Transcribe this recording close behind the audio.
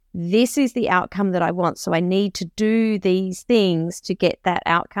this is the outcome that I want, so I need to do these things to get that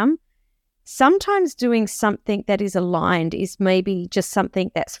outcome. Sometimes doing something that is aligned is maybe just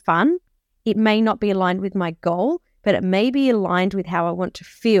something that's fun. It may not be aligned with my goal, but it may be aligned with how I want to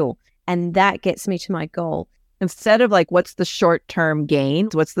feel. And that gets me to my goal. Instead of like, what's the short-term gain?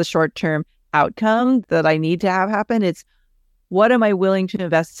 What's the short-term outcome that I need to have happen? It's what am I willing to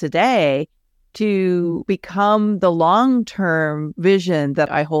invest today to become the long-term vision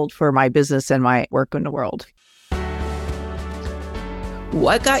that I hold for my business and my work in the world.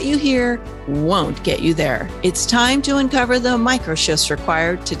 What got you here won't get you there. It's time to uncover the micro shifts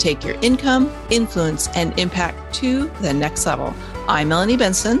required to take your income, influence, and impact to the next level. I'm Melanie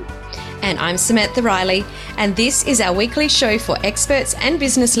Benson. And I'm Samantha Riley, and this is our weekly show for experts and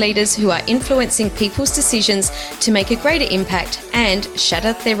business leaders who are influencing people's decisions to make a greater impact and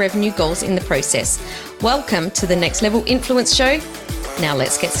shatter their revenue goals in the process. Welcome to the Next Level Influence Show. Now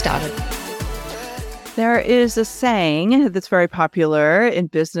let's get started. There is a saying that's very popular in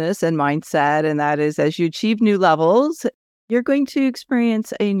business and mindset, and that is, as you achieve new levels, you're going to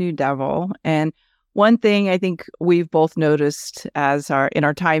experience a new devil. And one thing I think we've both noticed in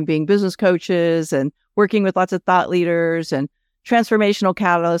our time being business coaches and working with lots of thought leaders and transformational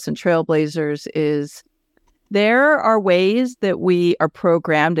catalysts and trailblazers is there are ways that we are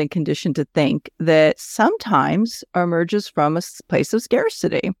programmed and conditioned to think that sometimes emerges from a place of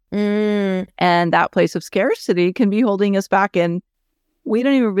scarcity. And that place of scarcity can be holding us back, and we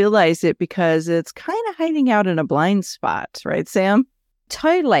don't even realize it because it's kind of hiding out in a blind spot, right, Sam?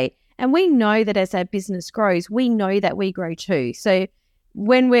 Totally. And we know that as our business grows, we know that we grow too. So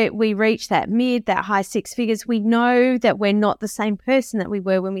when we reach that high six figures, we know that we're not the same person that we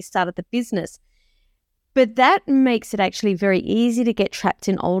were when we started the business. But that makes it actually very easy to get trapped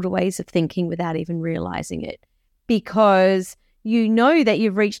in older ways of thinking without even realizing it, because you know that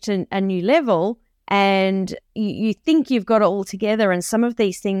you've reached a new level and you think you've got it all together. And some of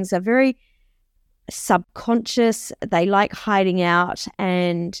these things are very subconscious. They like hiding out.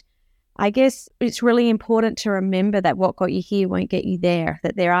 And I guess it's really important to remember that what got you here won't get you there,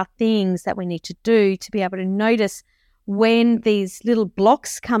 that there are things that we need to do to be able to notice when these little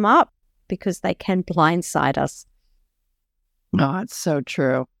blocks come up, because they can blindside us. Oh, it's so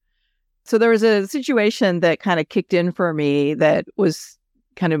true. So there was a situation that kind of kicked in for me that was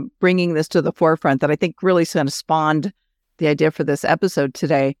kind of bringing this to the forefront that I think really kind of spawned the idea for this episode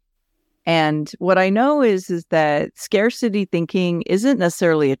today. And what I know is that scarcity thinking isn't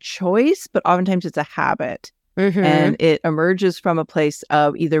necessarily a choice, but oftentimes it's a habit. And it emerges from a place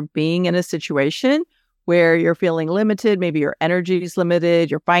of either being in a situation where you're feeling limited, maybe your energy is limited,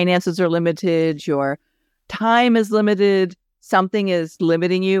 your finances are limited, your time is limited, something is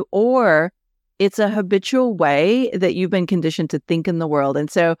limiting you, or it's a habitual way that you've been conditioned to think in the world. And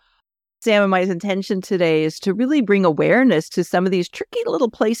so, Sam, and my intention today is to really bring awareness to some of these tricky little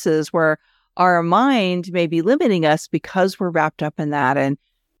places where our mind may be limiting us because we're wrapped up in that, and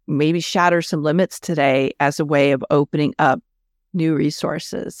maybe shatter some limits today as a way of opening up new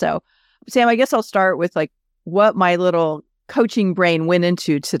resources. So, Sam, I guess I'll start with like what my little coaching brain went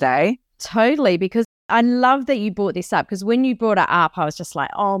into today. Totally, because I love that you brought this up, because when you brought it up, I was just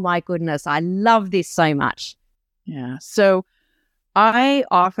like, oh my goodness, I love this so much. Yeah. So I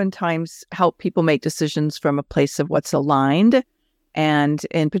oftentimes help people make decisions from a place of what's aligned. And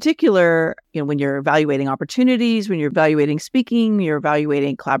in particular, when you're evaluating opportunities, when you're evaluating speaking, you're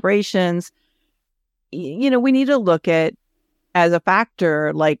evaluating collaborations, we need to look at as a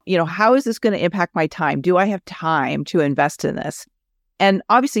factor, like, how is this going to impact my time? Do I have time to invest in this? And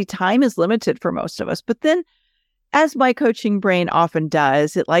obviously time is limited for most of us. But then, as my coaching brain often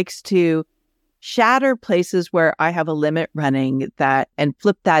does, it likes to shatter places where I have a limit running and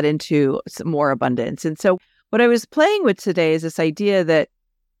flip that into some more abundance. And so what I was playing with today is this idea that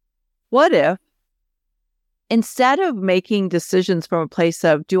what if instead of making decisions from a place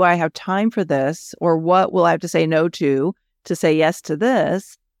of, do I have time for this? Or what will I have to say no to say yes to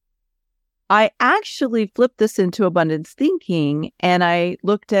this? I actually flipped this into abundance thinking, and I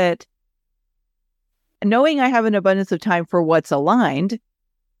looked at knowing I have an abundance of time for what's aligned.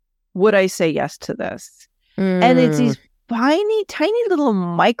 Would I say yes to this? And it's these tiny little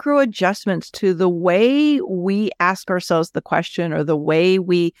micro adjustments to the way we ask ourselves the question or the way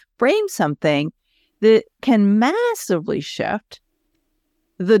we frame something that can massively shift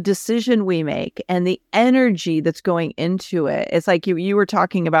the decision we make and the energy that's going into it. It's like you were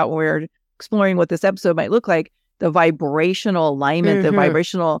talking about when we were exploring what this episode might look like, the vibrational alignment, the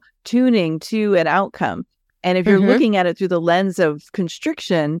vibrational tuning to an outcome. And if you're looking at it through the lens of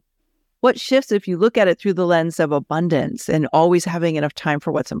constriction, what shifts if you look at it through the lens of abundance and always having enough time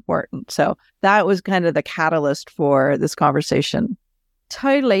for what's important? So that was kind of the catalyst for this conversation.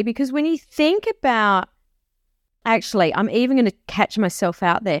 Totally. Because when you think about, actually, I'm even going to catch myself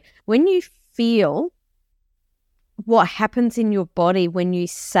out there. When you feel what happens in your body when you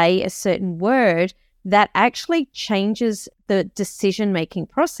say a certain word, that actually changes the decision-making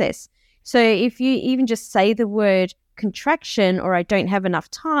process. So if you even just say the word contraction or I don't have enough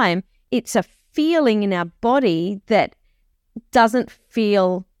time, it's a feeling in our body that doesn't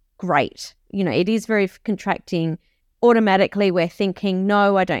feel great. You know, it is very contracting. Automatically, we're thinking,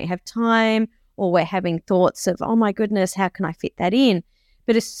 no, I don't have time, or we're having thoughts of, oh my goodness, how can I fit that in?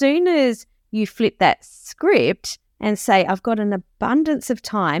 But as soon as you flip that script and say, I've got an abundance of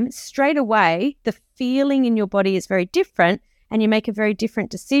time, straight away, the feeling in your body is very different and you make a very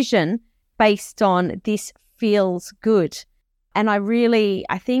different decision based on this feels good. And I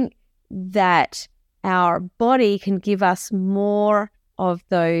think that our body can give us more of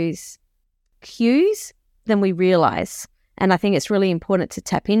those cues than we realize. And I think it's really important to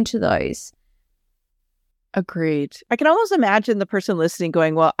tap into those. Agreed. I can almost imagine the person listening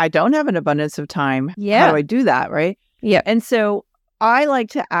going, well, I don't have an abundance of time. Yeah. How do I do that? Right. Yeah. And so I like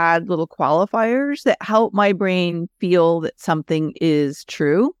to add little qualifiers that help my brain feel that something is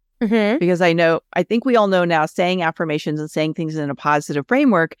true. Mm-hmm. Because I think we all know now, saying affirmations and saying things in a positive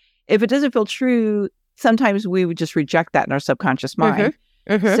framework, if it doesn't feel true, sometimes we would just reject that in our subconscious mind.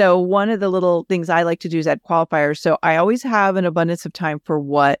 Mm-hmm. Mm-hmm. So one of the little things I like to do is add qualifiers. So I always have an abundance of time for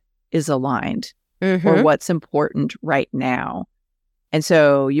what is aligned. Mm-hmm. Or what's important right now. And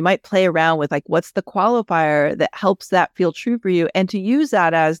so you might play around with like, what's the qualifier that helps that feel true for you? And to use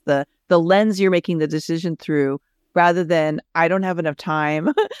that as the lens you're making the decision through, rather than I don't have enough time.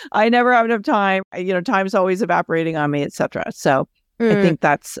 I never have enough time. Time's always evaporating on me, etc. So I think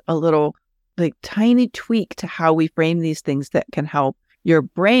that's a little like tiny tweak to how we frame these things that can help your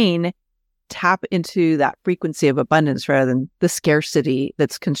brain tap into that frequency of abundance rather than the scarcity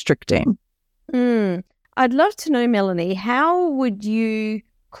that's constricting. I'd love to know, Melanie, how would you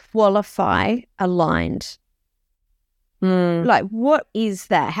qualify aligned? Like, what is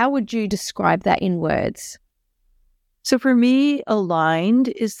that? How would you describe that in words? So for me, aligned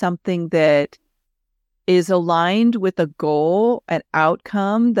is something that is aligned with a goal, an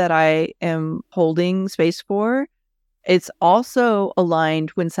outcome that I am holding space for. It's also aligned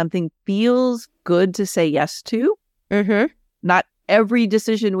when something feels good to say yes to. Mm-hmm. Not every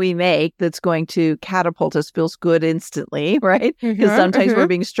decision we make that's going to catapult us feels good instantly, right? Because sometimes we're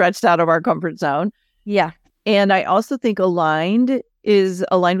being stretched out of our comfort zone. Yeah. And I also think aligned is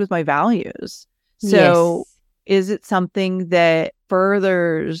aligned with my values. So is it something that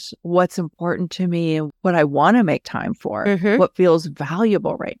furthers what's important to me and what I want to make time for, what feels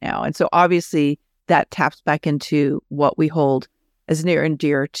valuable right now? And so obviously that taps back into what we hold as near and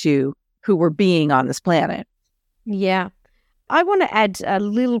dear to who we're being on this planet. Yeah. I want to add a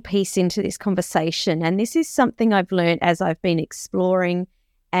little piece into this conversation, and this is something I've learned as I've been exploring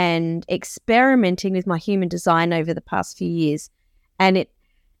and experimenting with my human design over the past few years. And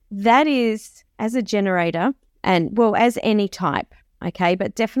that is, as a generator, and well, as any type, okay,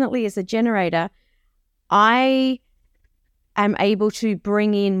 but definitely as a generator, I am able to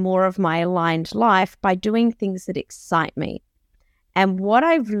bring in more of my aligned life by doing things that excite me. And what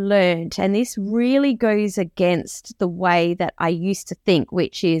I've learned, and this really goes against the way that I used to think,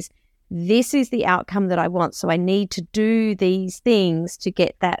 which is this is the outcome that I want, so I need to do these things to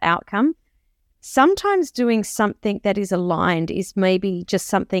get that outcome. Sometimes doing something that is aligned is maybe just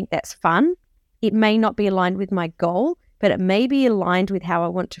something that's fun. It may not be aligned with my goal, but it may be aligned with how I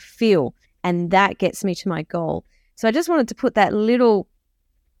want to feel, and that gets me to my goal. So I just wanted to put that little,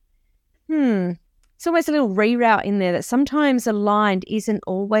 it's almost a little reroute in there that sometimes aligned isn't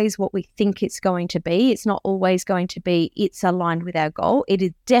always what we think it's going to be. It's not always going to be it's aligned with our goal. It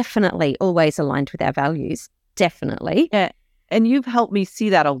is definitely always aligned with our values. Definitely. Yeah. And you've helped me see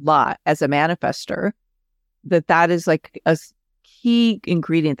that a lot as a manifester, that is like a key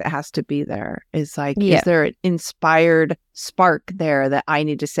ingredient that has to be there. Is like, is there an inspired spark there that I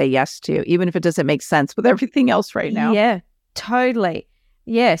need to say yes to, even if it doesn't make sense with everything else right now? Yeah, totally.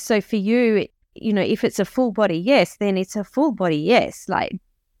 Yeah. So for you, if it's a full body yes, then it's a full body yes. Like,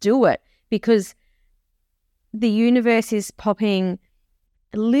 do it, because the universe is popping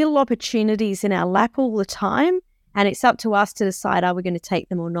little opportunities in our lap all the time, and it's up to us to decide, are we going to take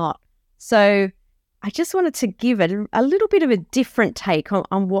them or not? So I just wanted to give it a little bit of a different take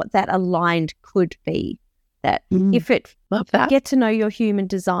on what that aligned could be. That if it, love that. Get to know your human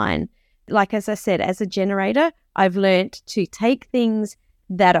design. Like, as I said, as a generator, I've learned to take things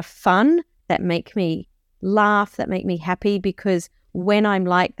that are fun, that make me laugh, that make me happy, because when I'm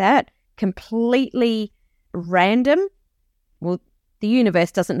like that, completely random, well, the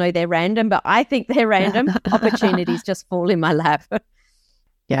universe doesn't know they're random, but I think they're random, opportunities just fall in my lap.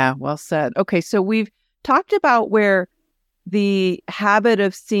 Yeah, well said. Okay, so we've talked about where the habit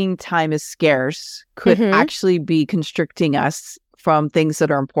of seeing time as scarce could actually be constricting us from things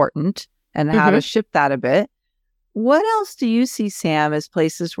that are important, and how to shift that a bit. What else do you see, Sam, as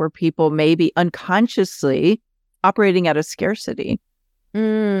places where people may be unconsciously operating out of scarcity?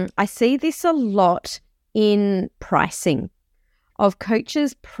 I see this a lot in pricing, of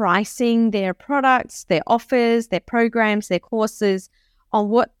coaches pricing their products, their offers, their programs, their courses on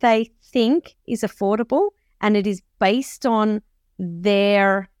what they think is affordable, and it is based on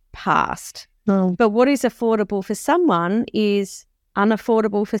their past. But what is affordable for someone is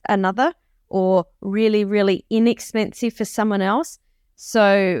unaffordable for another, or really, really inexpensive for someone else.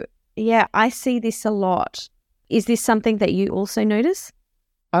 So, yeah, I see this a lot. Is this something that you also notice?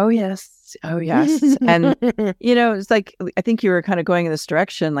 Oh, yes. Oh, yes. And, it's like, I think you were kind of going in this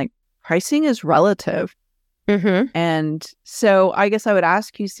direction, like pricing is relative. And so I guess I would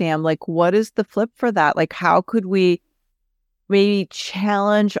ask you, Sam, like, what is the flip for that? Like, how could we maybe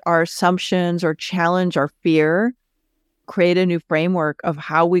challenge our assumptions or challenge our fear, create a new framework of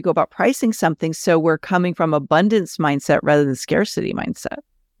how we go about pricing something, so we're coming from abundance mindset rather than scarcity mindset?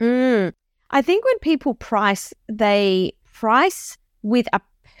 I think when people price, they price with a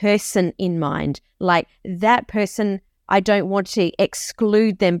person in mind. Like, that person, I don't want to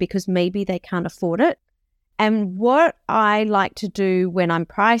exclude them because maybe they can't afford it. And what I like to do when I'm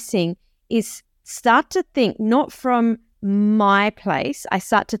pricing is start to think not from my place. I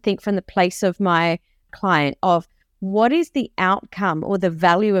start to think from the place of my client, of what is the outcome or the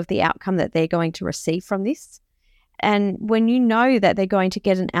value of the outcome that they're going to receive from this. And when you know that they're going to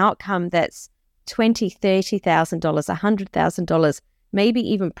get an outcome that's $20,000, $30,000, $100,000, maybe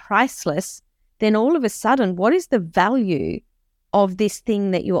even priceless, then all of a sudden, what is the value of this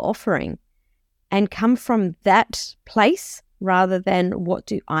thing that you're offering? And come from that place rather than what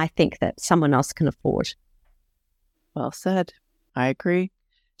do I think that someone else can afford. Well said. I agree.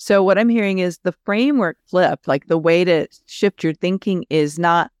 So what I'm hearing is the framework flip, like the way to shift your thinking is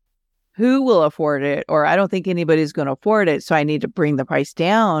not who will afford it, or I don't think anybody's going to afford it, so I need to bring the price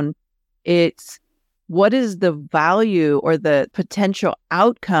down. It's what is the value or the potential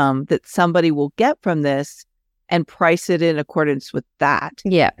outcome that somebody will get from this, and price it in accordance with that.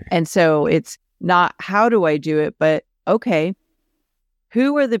 Yeah. And so it's not how do I do it, but okay,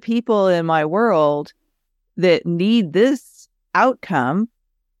 who are the people in my world that need this outcome?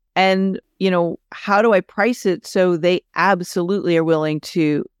 And, how do I price it so they absolutely are willing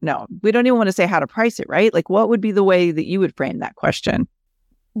to? No, we don't even want to say how to price it, right? Like, what would be the way that you would frame that question?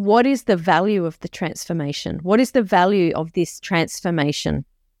 What is the value of the transformation? What is the value of this transformation?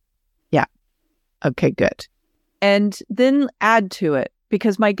 Yeah. Okay, good. And then add to it,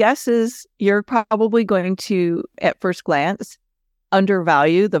 because my guess is you're probably going to, at first glance,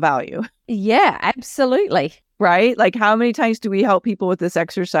 undervalue the value. Yeah, absolutely. Right? Like, how many times do we help people with this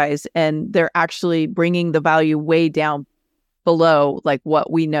exercise and they're actually bringing the value way down below like what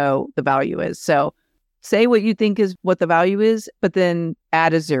we know the value is? So say what you think is what the value is, but then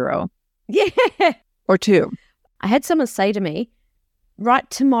add a 0. Yeah. Or 2. I had someone say to me, right,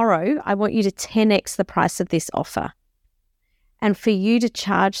 tomorrow, I want you to 10x the price of this offer. And for you to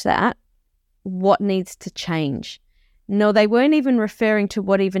charge that, what needs to change? No, they weren't even referring to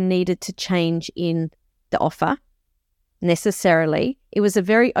what even needed to change in the offer necessarily. It was a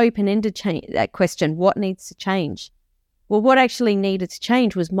very open-ended question. What needs to change? Well, what actually needed to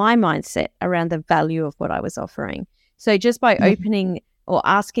change was my mindset around the value of what I was offering. So just by opening or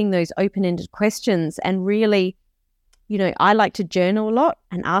asking those open-ended questions, and really, I like to journal a lot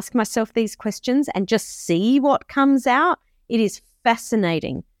and ask myself these questions and just see what comes out. It is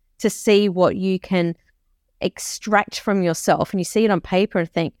fascinating to see what you can extract from yourself, and you see it on paper and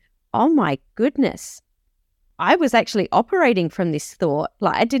think, oh my goodness, I was actually operating from this thought.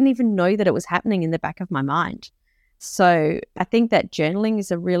 Like, I didn't even know that it was happening in the back of my mind. So I think that journaling is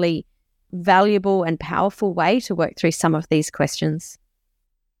a really valuable and powerful way to work through some of these questions.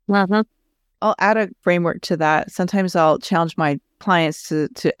 I'll add a framework to that. Sometimes I'll challenge my clients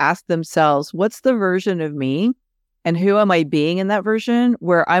to ask themselves, what's the version of me and who am I being in that version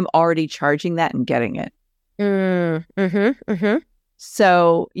where I'm already charging that and getting it?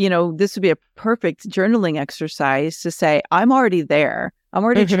 So, this would be a perfect journaling exercise to say, I'm already there. I'm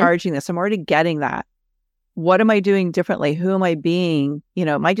already charging this. I'm already getting that. What am I doing differently? Who am I being?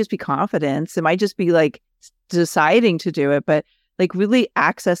 It might just be confidence. It might just be like deciding to do it. But like really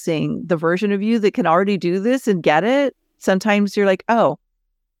accessing the version of you that can already do this and get it. Sometimes you're like, oh,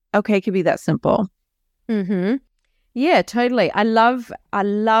 okay, it could be that simple. Mm-hmm. Yeah, totally. I love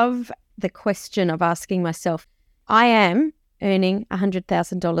the question of asking myself, I am earning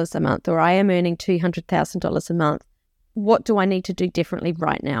 $100,000 a month, or I am earning $200,000 a month. What do I need to do differently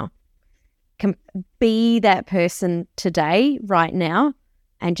right now? Be that person today, right now,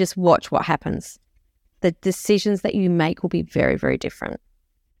 and just watch what happens. The decisions that you make will be very, very different.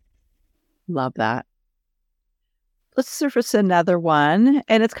 Love that. Let's surface another one.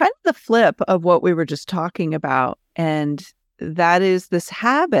 And it's kind of the flip of what we were just talking about. And that is this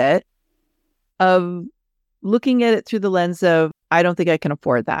habit of looking at it through the lens of, I don't think I can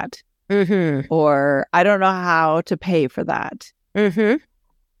afford that. Mm-hmm. Or I don't know how to pay for that. Mm-hmm.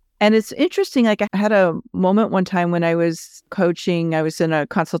 And it's interesting. Like, I had a moment one time when I was coaching, I was in a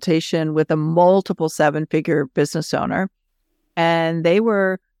consultation with a multiple 7-figure business owner, and they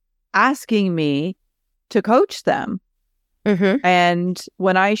were asking me to coach them. Mm-hmm. And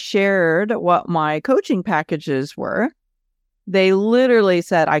when I shared what my coaching packages were, they literally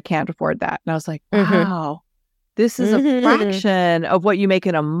said, I can't afford that. And I was like, wow, this is a fraction of what you make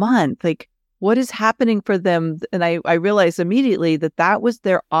in a month. Like, what is happening for them? And I realized immediately that was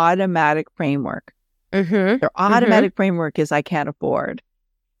their automatic framework. Mm-hmm. Their automatic framework is, I can't afford.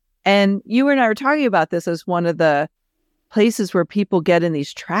 And you and I were talking about this as one of the places where people get in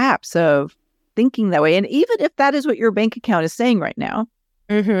these traps of thinking that way. And even if that is what your bank account is saying right now,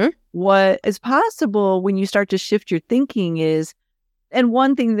 what is possible when you start to shift your thinking is, and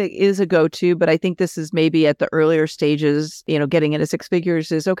one thing that is a go-to, but I think this is maybe at the earlier stages, getting into 6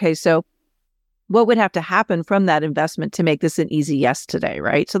 figures, is, okay, so what would have to happen from that investment to make this an easy yes today,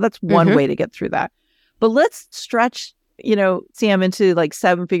 right? So that's one way to get through that. But let's stretch, Sam, into like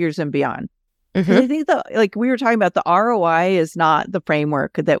 7 figures and beyond. I think like we were talking about, the ROI is not the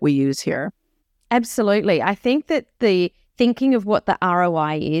framework that we use here. Absolutely. I think that the thinking of what the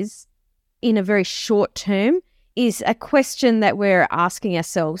ROI is in a very short term is a question that we're asking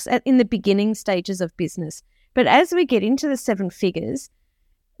ourselves in the beginning stages of business. But as we get into the 7 figures,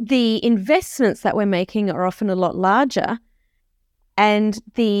 the investments that we're making are often a lot larger, and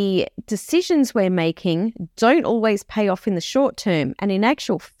the decisions we're making don't always pay off in the short term. And in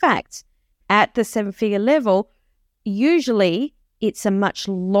actual fact, at the 7-figure level, usually it's a much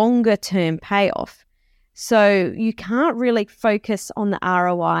longer term payoff. So you can't really focus on the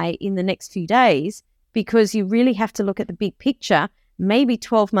ROI in the next few days, because you really have to look at the big picture, maybe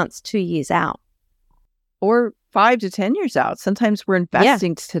 12 months, 2 years out. Or 5 to 10 years out. Sometimes we're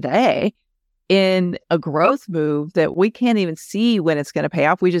investing today in a growth move that we can't even see when it's going to pay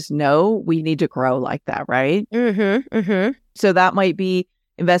off. We just know we need to grow like that, right? So that might be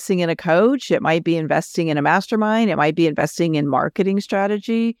investing in a coach. It might be investing in a mastermind. It might be investing in marketing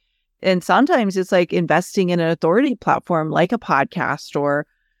strategy. And sometimes it's like investing in an authority platform like a podcast or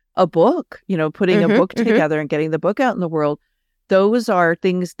a book, putting a book together and getting the book out in the world. Those are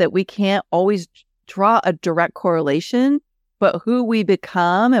things that we can't always draw a direct correlation, but who we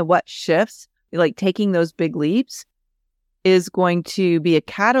become and what shifts, like taking those big leaps, is going to be a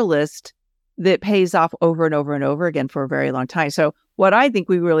catalyst that pays off over and over and over again for a very long time. So what I think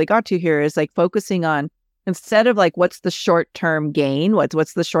we really got to here is like focusing on, instead of like, what's the short-term gain?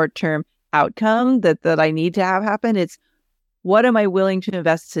 What's the short-term outcome that I need to have happen? It's, what am I willing to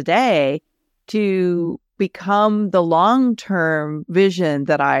invest today to become the long-term vision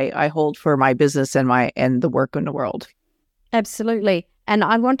that I hold for my business and the work in the world? Absolutely. And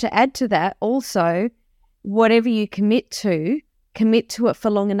I want to add to that also, whatever you commit to it for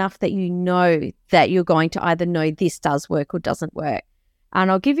long enough that you know that you're going to either know this does work or doesn't work.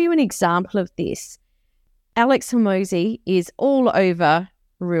 And I'll give you an example of this. Alex Hormozi is all over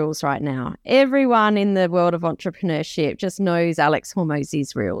Reels right now. Everyone in the world of entrepreneurship just knows Alex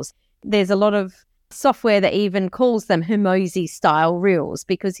Hormozi's Reels. There's a lot of software that even calls them Hormozi style Reels,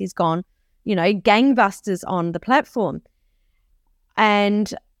 because he's gone, gangbusters on the platform.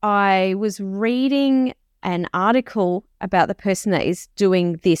 And I was reading an article about the person that is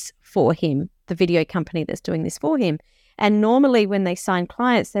doing this for him, the video company that's doing this for him. And normally when they sign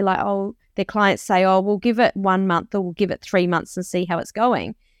clients, they're like, their clients say, we'll give it 1 month or we'll give it 3 months and see how it's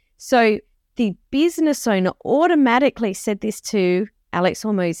going. So the business owner automatically said this to Alex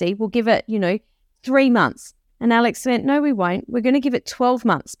Hormozi, we'll give it, 3 months. And Alex went, no, we won't. We're going to give it 12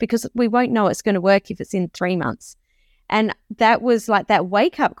 months because we won't know it's going to work if it's in 3 months. And that was like that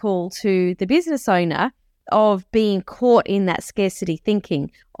wake-up call to the business owner of being caught in that scarcity thinking,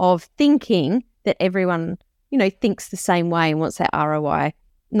 of thinking that everyone, thinks the same way and wants that ROI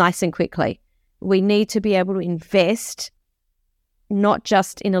nice and quickly. We need to be able to invest not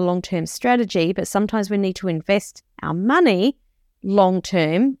just in a long-term strategy, but sometimes we need to invest our money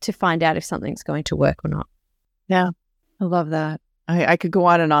long-term to find out if something's going to work or not. Yeah, I love that. I could go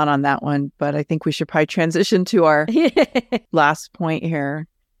on that one, but I think we should probably transition to our last point here.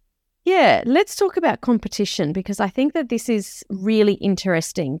 Yeah, let's talk about competition, because I think that this is really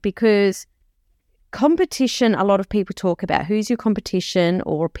interesting, because competition, a lot of people talk about who's your competition,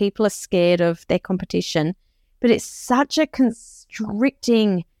 or people are scared of their competition, but it's such a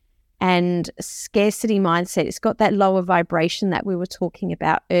constricting and scarcity mindset. It's got that lower vibration that we were talking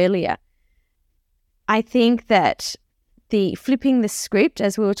about earlier. I think that the flipping the script,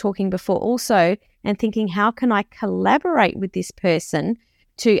 as we were talking before also, and thinking, how can I collaborate with this person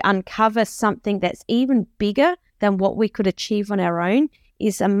to uncover something that's even bigger than what we could achieve on our own,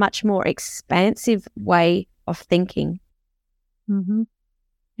 is a much more expansive way of thinking. Mm-hmm.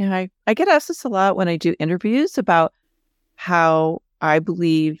 Yeah, I get asked this a lot when I do interviews about how I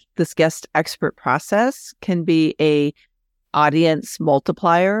believe this guest expert process can be a audience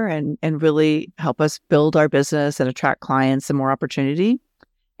multiplier and really help us build our business and attract clients and more opportunity.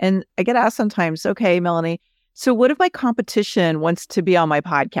 And I get asked sometimes, okay, Melanie, so what if my competition wants to be on my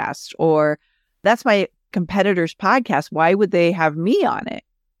podcast, or that's my competitor's podcast? Why would they have me on it?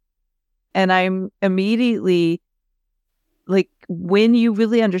 And I'm immediately like, when you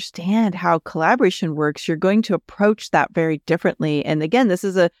really understand how collaboration works, you're going to approach that very differently. And again,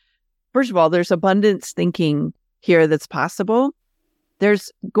 first of all, there's abundance thinking here that's possible.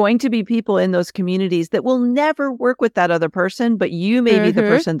 There's going to be people in those communities that will never work with that other person, but you may be the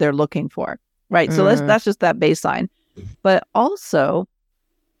person they're looking for, right? So that's just that baseline. But also,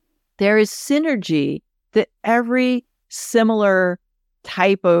 there is synergy that every similar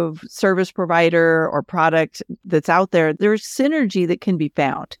type of service provider or product that's out there, there's synergy that can be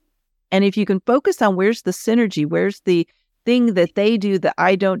found. And if you can focus on where's the synergy, where's the thing that they do that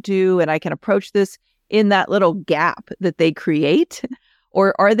I don't do, and I can approach this in that little gap that they create,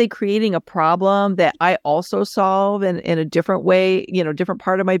 or are they creating a problem that I also solve in a different way, different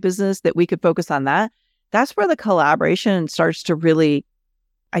part of my business that we could focus on that? That's where the collaboration starts to really,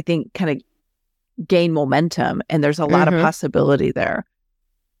 I think, kind of gain momentum. And there's a lot of possibility there.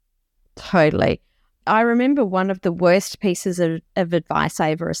 Totally. I remember one of the worst pieces of advice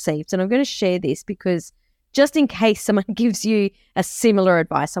I ever received, and I'm going to share this because just in case someone gives you a similar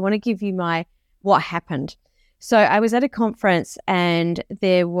advice, I want to give you what happened. So I was at a conference and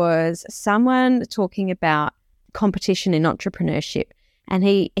there was someone talking about competition in entrepreneurship, and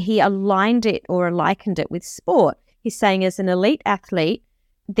he aligned it or likened it with sport. He's saying, as an elite athlete,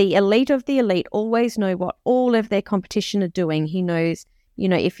 the elite of the elite always know what all of their competition are doing. He knows,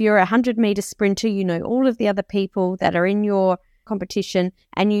 if you're a 100-meter sprinter, you know all of the other people that are in your competition,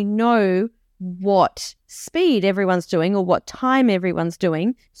 and you know what speed everyone's doing or what time everyone's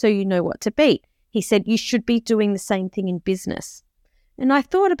doing, so you know what to beat. He said you should be doing the same thing in business. And I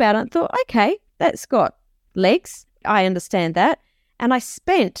thought about it and thought, okay, that's got legs. I understand that. And I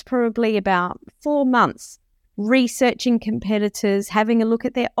spent probably about 4 months researching competitors, having a look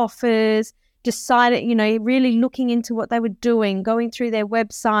at their offers, decided, really looking into what they were doing, going through their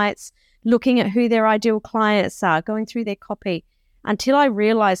websites, looking at who their ideal clients are, going through their copy, until I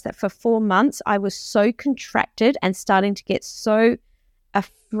realized that for 4 months, I was so contracted and starting to get so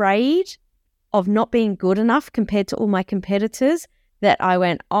afraid of not being good enough compared to all my competitors that I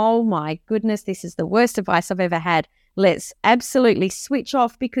went, oh my goodness, this is the worst advice I've ever had. Let's absolutely switch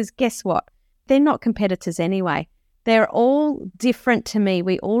off, because guess what? They're not competitors anyway. They're all different to me.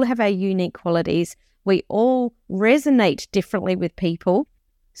 We all have our unique qualities. We all resonate differently with people.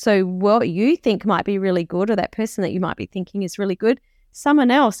 So what you think might be really good, or that person that you might be thinking is really good,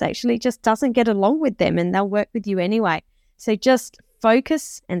 someone else actually just doesn't get along with them, and they'll work with you anyway. So just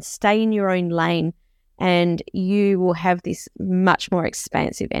focus and stay in your own lane, and you will have this much more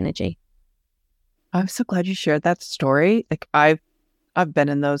expansive energy. I'm so glad you shared that story. Like I've been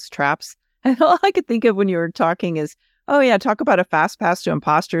in those traps. And all I could think of when you were talking is, oh yeah, talk about a fast pass to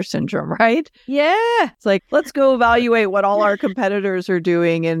imposter syndrome, right? Yeah. It's like, let's go evaluate what all our competitors are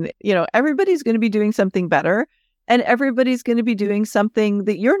doing. And, everybody's going to be doing something better, and everybody's going to be doing something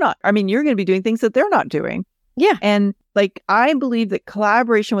that you're not. I mean, you're going to be doing things that they're not doing. Yeah. And I believe that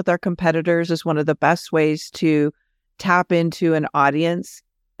collaboration with our competitors is one of the best ways to tap into an audience,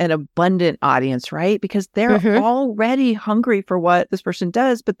 an abundant audience, right? Because they're already hungry for what this person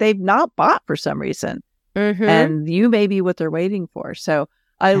does, but they've not bought for some reason. And you may be what they're waiting for. So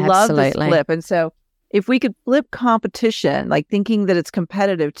I love this flip. And so if we could flip competition, like thinking that it's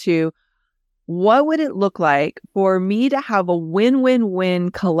competitive, to what would it look like for me to have a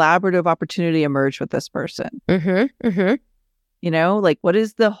win-win-win collaborative opportunity emerge with this person? Like what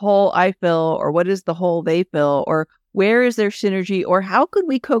is the hole I fill, or what is the hole they fill, or where is there synergy, or how could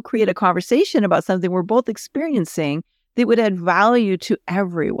we co-create a conversation about something we're both experiencing that would add value to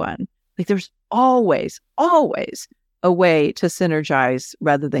everyone? Like there's always a way to synergize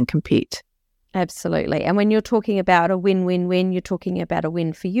rather than compete. Absolutely. And when you're talking about a win-win-win, you're talking about a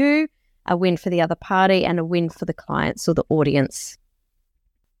win for you, a win for the other party, and a win for the clients or the audience.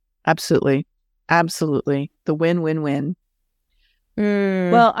 Absolutely. The win-win-win.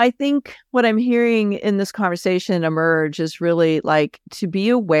 Well, I think what I'm hearing in this conversation emerge is really like to be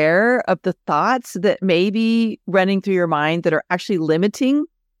aware of the thoughts that may be running through your mind that are actually limiting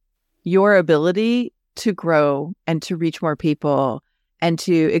your ability to grow and to reach more people and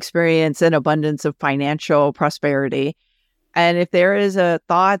to experience an abundance of financial prosperity. And if there is a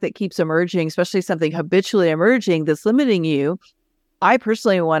thought that keeps emerging, especially something habitually emerging that's limiting you, I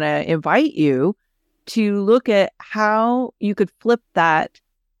personally want to invite you to look at how you could flip that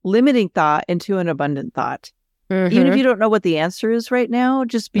limiting thought into an abundant thought. Even if you don't know what the answer is right now,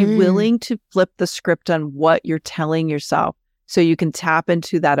 just be willing to flip the script on what you're telling yourself so you can tap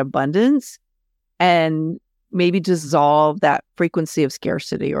into that abundance and maybe dissolve that frequency of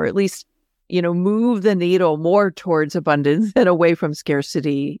scarcity, or at least, move the needle more towards abundance and away from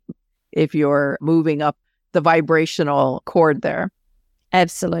scarcity if you're moving up the vibrational chord there.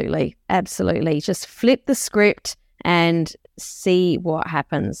 Absolutely. Just flip the script and see what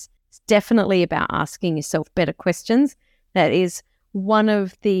happens. It's definitely about asking yourself better questions. That is one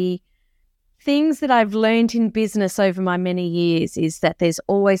of the things that I've learned in business over my many years, is that there's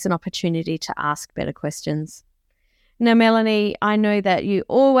always an opportunity to ask better questions. Now, Melanie, I know that you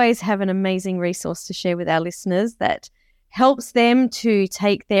always have an amazing resource to share with our listeners that helps them to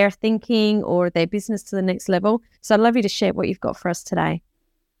take their thinking or their business to the next level. So I'd love you to share what you've got for us today.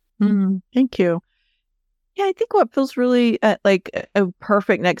 Thank you. Yeah, I think what feels really like a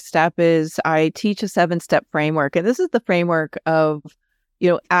perfect next step is I teach a 7-step framework. And this is the framework of,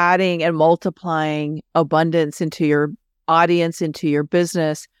 adding and multiplying abundance into your audience, into your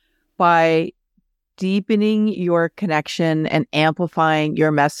business by deepening your connection and amplifying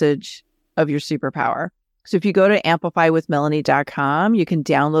your message of your superpower. So if you go to amplifywithmelanie.com, you can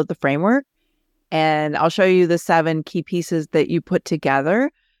download the framework, and I'll show you the 7 key pieces that you put together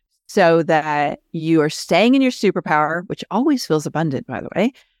so that you are staying in your superpower, which always feels abundant, by the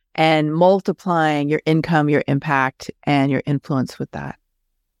way, and multiplying your income, your impact, and your influence with that.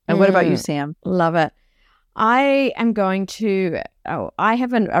 And what about you, Sam? Love it. I have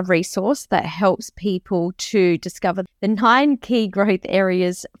a resource that helps people to discover the 9 key growth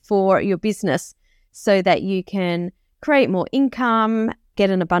areas for your business so that you can create more income, get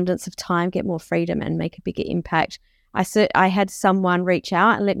an abundance of time, get more freedom, and make a bigger impact. I had someone reach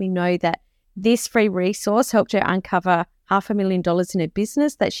out and let me know that this free resource helped her uncover $500,000 in her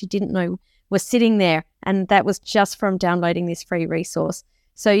business that she didn't know was sitting there. And that was just from downloading this free resource.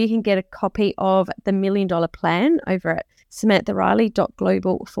 So you can get a copy of the $1 Million Plan over at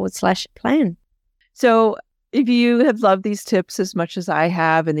samantharilee.global/plan. So if you have loved these tips as much as I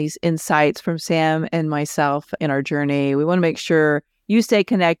have and these insights from Sam and myself in our journey, we want to make sure you stay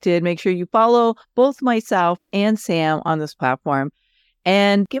connected. Make sure you follow both myself and Sam on this platform,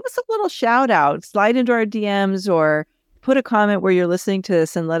 and give us a little shout out. Slide into our DMs or put a comment where you're listening to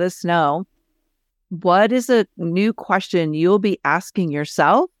this and let us know what is a new question you'll be asking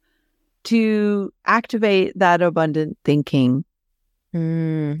yourself to activate that abundant thinking.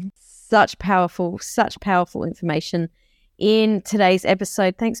 Such powerful information in today's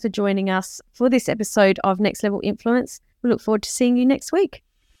episode. Thanks for joining us for this episode of Next Level Influence. We look forward to seeing you next week.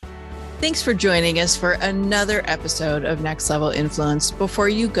 Thanks for joining us for another episode of Next Level Influence. Before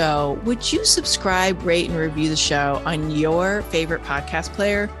you go, would you subscribe, rate, and review the show on your favorite podcast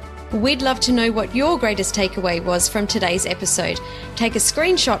player? We'd love to know what your greatest takeaway was from today's episode. Take a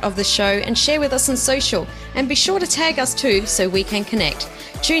screenshot of the show and share with us on social. And be sure to tag us too so we can connect.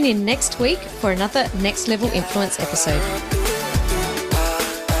 Tune in next week for another Next Level Influence episode.